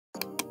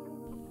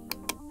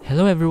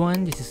Hello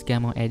everyone, this is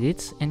Gamo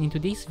Edits, and in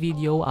today's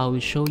video, I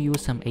will show you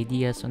some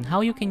ideas on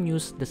how you can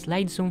use the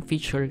slide zoom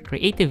feature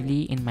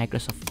creatively in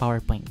Microsoft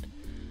PowerPoint.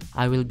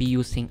 I will be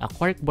using a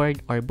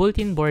corkboard or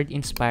bulletin board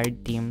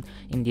inspired theme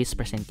in this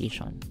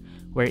presentation,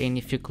 wherein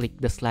if you click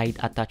the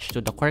slide attached to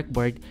the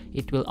corkboard,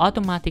 it will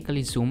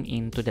automatically zoom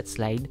in to that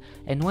slide,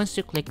 and once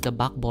you click the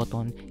back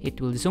button,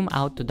 it will zoom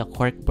out to the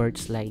corkboard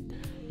slide.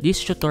 This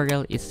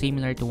tutorial is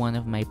similar to one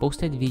of my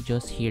posted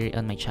videos here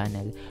on my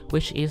channel,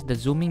 which is the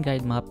Zooming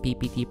Guide Map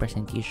PPT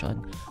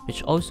presentation,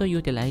 which also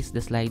utilizes the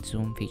slide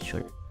zoom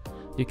feature.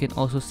 You can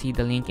also see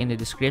the link in the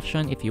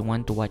description if you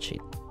want to watch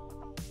it.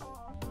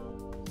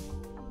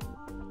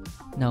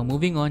 Now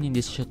moving on in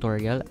this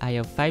tutorial, I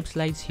have 5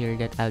 slides here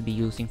that I'll be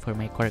using for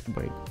my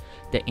corkboard.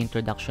 The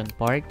introduction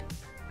part,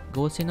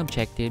 goals and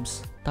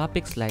objectives,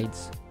 topic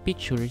slides,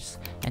 pictures,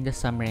 and the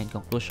summary and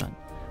conclusion.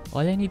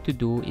 All I need to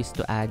do is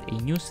to add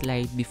a new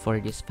slide before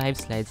these 5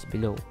 slides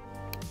below.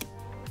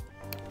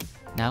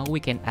 Now we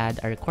can add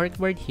our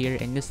corkboard here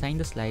and design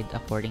the slide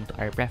according to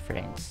our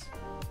preference.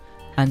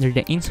 Under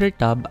the Insert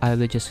tab, I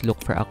will just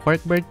look for a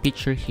corkboard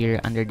picture here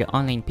under the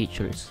online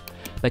pictures,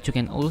 but you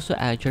can also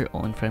add your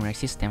own from your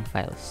system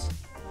files.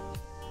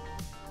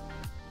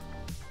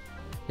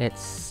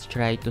 Let's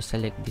try to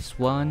select this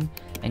one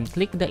and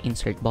click the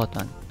Insert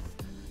button.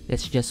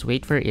 Let's just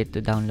wait for it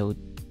to download.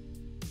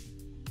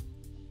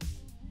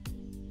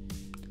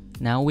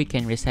 Now we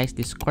can resize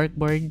this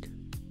corkboard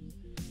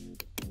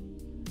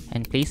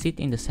and place it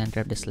in the center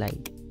of the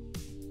slide.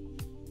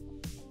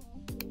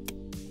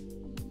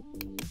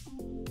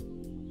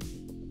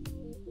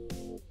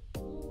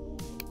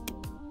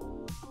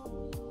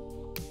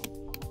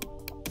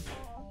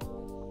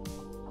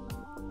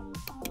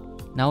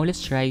 Now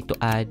let's try to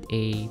add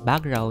a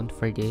background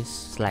for this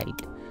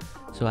slide.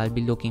 So I'll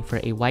be looking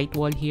for a white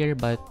wall here,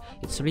 but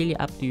it's really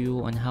up to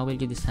you on how will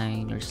you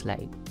design your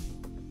slide.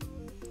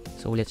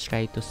 So let's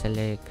try to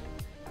select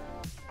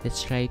this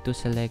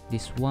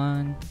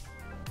one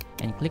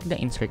and click the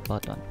Insert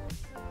button.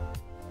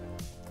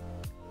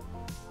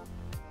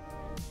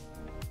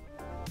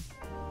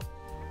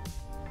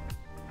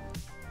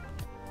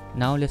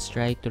 Now let's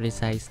try to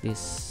resize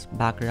this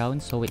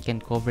background so it can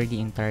cover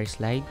the entire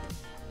slide.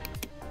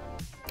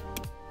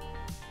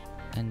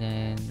 And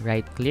then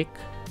right click,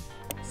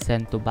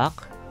 send to back.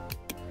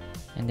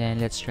 And then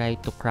let's try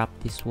to crop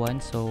this one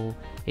so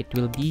it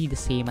will be the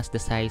same as the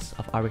size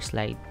of our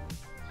slide.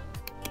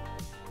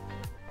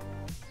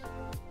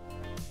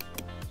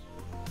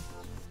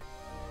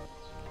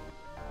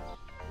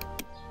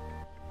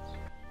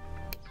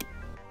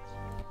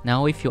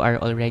 Now if you are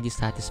already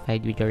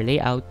satisfied with your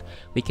layout,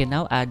 we can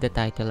now add the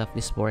title of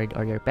this board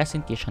or your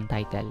presentation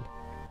title.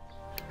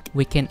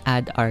 We can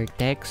add our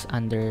text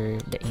under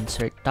the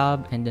Insert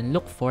tab and then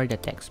look for the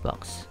text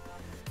box.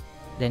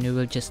 Then we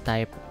will just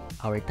type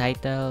our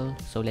title,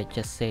 so let's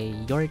just say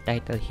your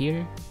title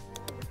here,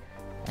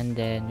 and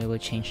then we will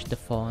change the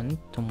font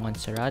to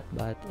Montserrat,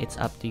 but it's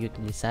up to you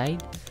to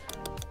decide.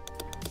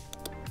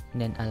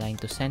 And then align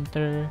to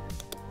center.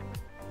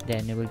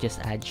 Then we will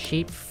just add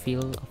shape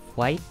fill of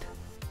white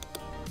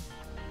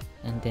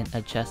and then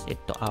adjust it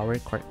to our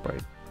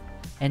corkboard.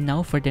 And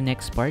now for the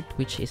next part,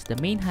 which is the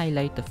main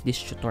highlight of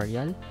this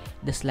tutorial,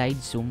 the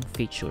slide zoom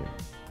feature.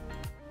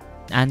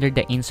 Under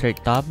the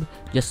Insert tab,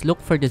 just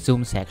look for the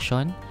Zoom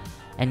section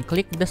and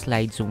click the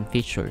Slide Zoom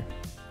feature.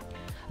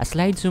 A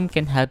slide zoom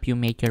can help you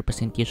make your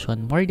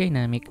presentation more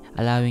dynamic,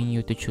 allowing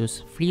you to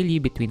choose freely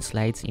between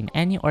slides in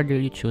any order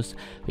you choose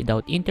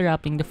without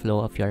interrupting the flow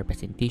of your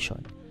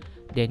presentation.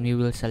 Then we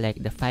will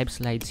select the 5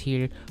 slides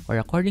here, or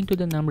according to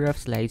the number of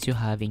slides you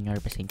have in your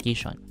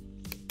presentation.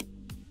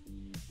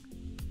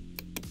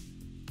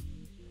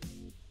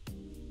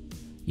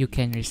 You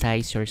can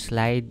resize your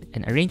slide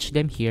and arrange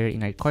them here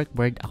in our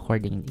corkboard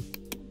accordingly.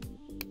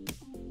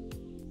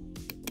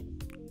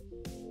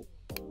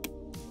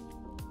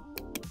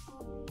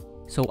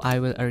 So I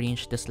will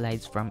arrange the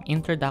slides from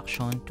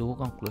introduction to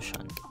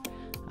conclusion.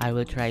 I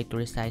will try to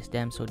resize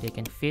them so they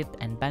can fit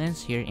and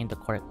balance here in the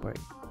corkboard.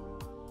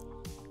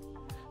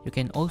 You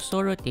can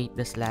also rotate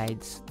the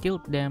slides,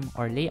 tilt them,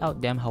 or lay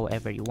out them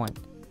however you want.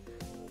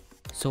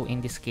 So in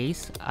this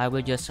case, I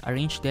will just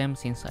arrange them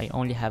since I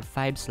only have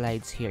 5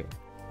 slides here.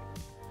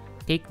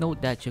 Take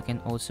note that you can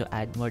also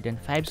add more than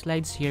 5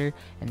 slides here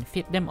and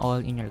fit them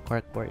all in your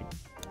corkboard.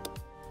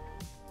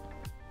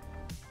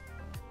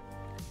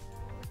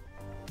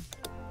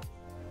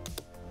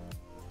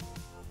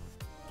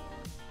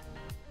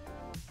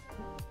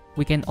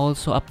 We can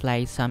also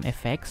apply some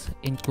effects,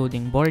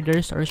 including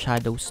borders or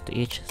shadows to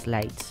each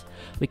slides.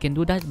 We can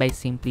do that by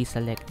simply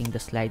selecting the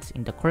slides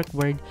in the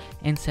corkboard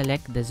and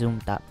select the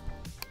Zoom tab.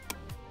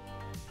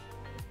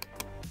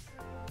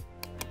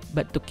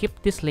 But to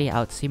keep this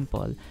layout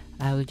simple,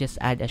 I will just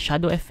add a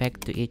shadow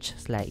effect to each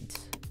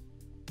slides.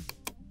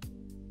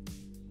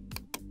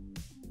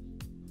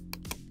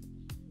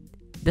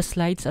 The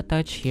slides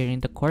attached here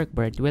in the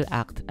corkboard will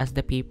act as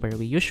the paper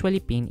we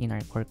usually pin in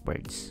our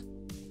corkboards.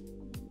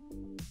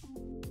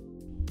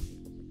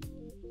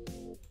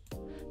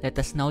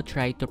 Let us now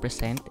try to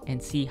present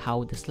and see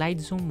how the slide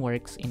zoom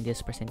works in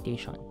this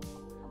presentation.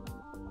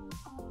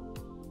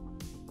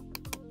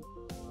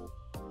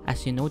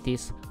 As you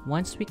notice,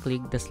 once we click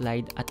the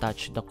slide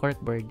attached to the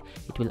corkboard,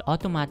 it will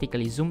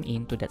automatically zoom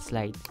in to that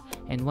slide.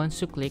 And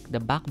once you click the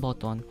back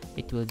button,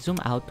 it will zoom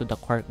out to the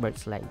corkboard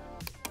slide.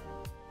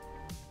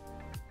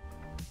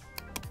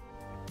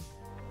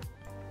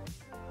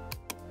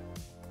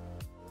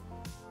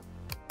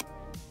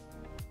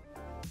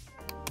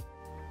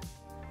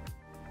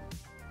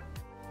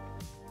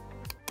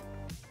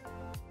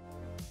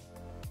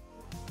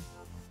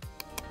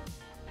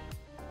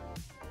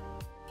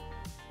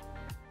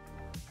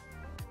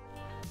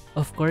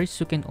 Of course,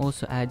 you can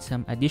also add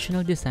some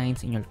additional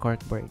designs in your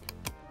corkboard.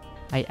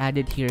 I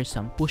added here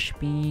some push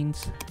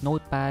pins,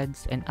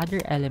 notepads, and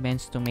other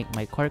elements to make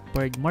my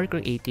corkboard more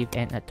creative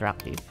and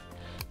attractive.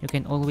 You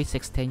can always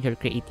extend your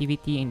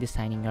creativity in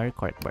designing your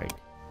corkboard.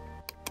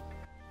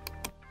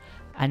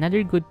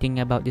 Another good thing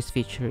about this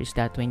feature is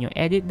that when you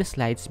edit the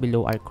slides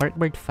below our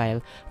corkboard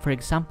file, for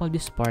example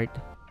this part,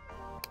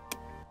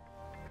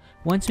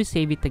 once we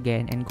save it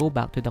again and go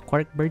back to the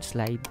corkboard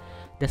slide,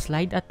 the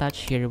slide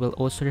attached here will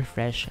also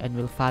refresh and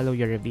will follow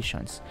your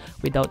revisions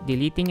without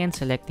deleting and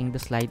selecting the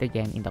slide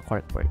again in the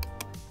corkboard.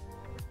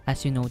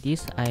 As you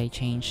notice, I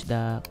changed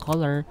the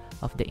color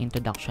of the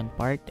introduction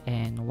part,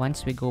 and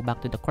once we go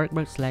back to the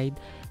corkboard slide,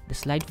 the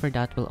slide for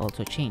that will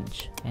also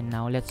change. And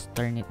now let's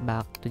turn it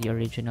back to the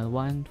original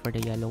one for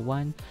the yellow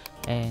one,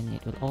 and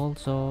it will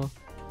also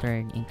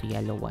turn into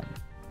yellow one.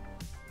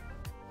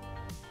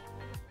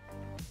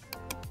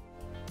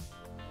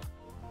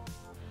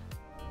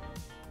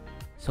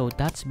 So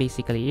that's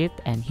basically it,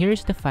 and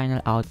here's the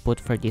final output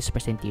for this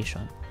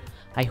presentation.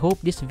 I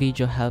hope this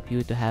video helped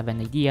you to have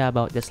an idea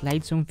about the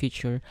slide zoom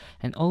feature,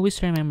 and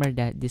always remember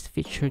that this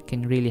feature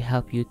can really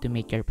help you to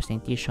make your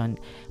presentation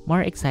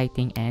more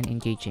exciting and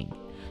engaging.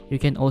 You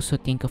can also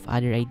think of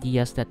other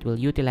ideas that will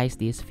utilize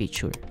this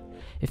feature.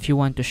 If you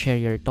want to share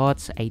your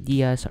thoughts,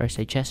 ideas, or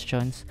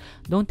suggestions,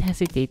 don't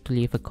hesitate to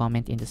leave a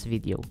comment in this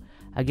video.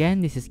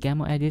 Again, this is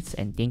Gamo Edits,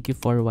 and thank you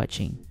for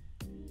watching.